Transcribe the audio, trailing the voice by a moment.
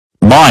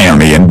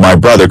Miami and my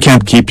brother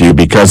can't keep you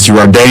because you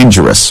are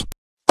dangerous.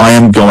 I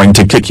am going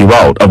to kick you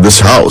out of this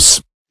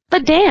house.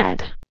 But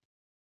Dad.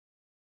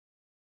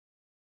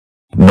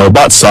 No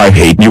buts. I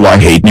hate you, I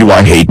hate you,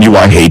 I hate you,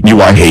 I hate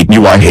you, I hate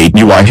you, I hate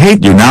you, I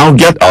hate you. Now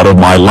get out of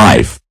my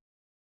life.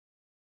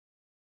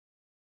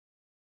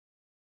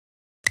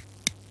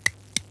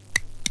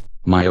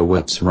 Maya,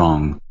 what's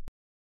wrong?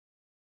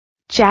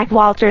 Jack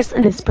Walters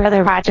and his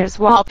brother Rogers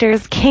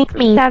Walters kicked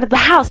me out of the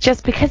house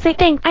just because they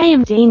think I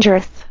am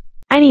dangerous.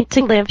 I need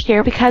to live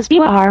here because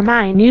you are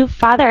my new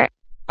father.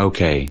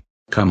 Okay,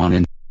 come on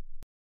in.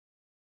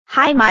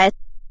 Hi, Maya.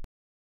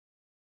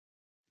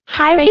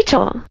 Hi,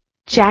 Rachel.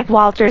 Jack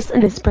Walters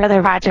and his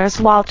brother Rogers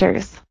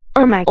Walters,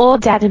 or my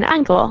old dad and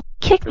uncle,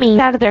 kicked me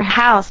out of their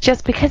house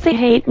just because they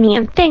hate me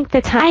and think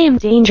that I am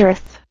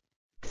dangerous.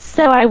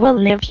 So I will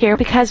live here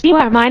because you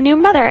are my new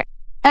mother.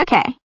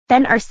 Okay,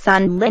 then our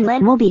son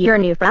Linlin will be your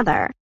new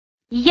brother.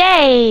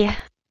 Yay!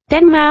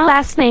 Then my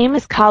last name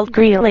is called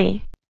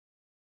Greeley.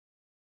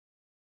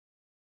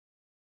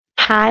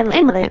 Hi,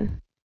 Linlin.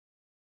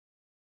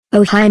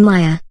 Oh, hi,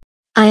 Maya.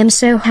 I am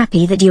so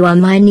happy that you are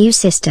my new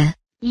sister.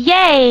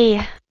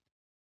 Yay!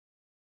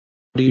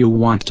 Do you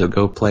want to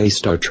go play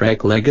Star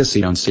Trek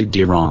Legacy on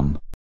CD-ROM?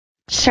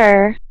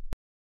 Sure.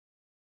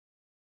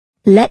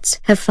 Let's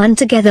have fun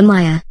together,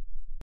 Maya.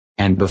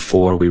 And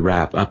before we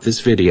wrap up this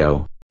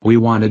video, we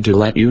wanted to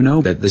let you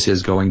know that this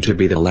is going to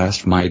be the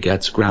last Maya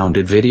Gets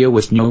Grounded video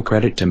with no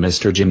credit to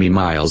Mr. Jimmy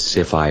Miles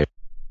Sci-Fi.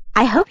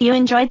 I hope you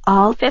enjoyed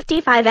all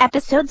 55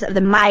 episodes of the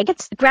Maya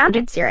Gets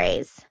Grounded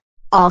series.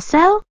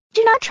 Also,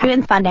 do not try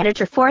and find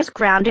Editor Force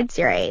Grounded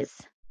series.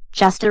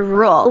 Just a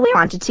rule we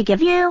wanted to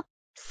give you.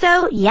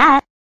 So yeah,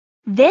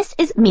 this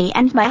is me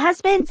and my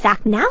husband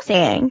Zack now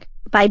saying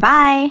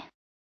bye-bye.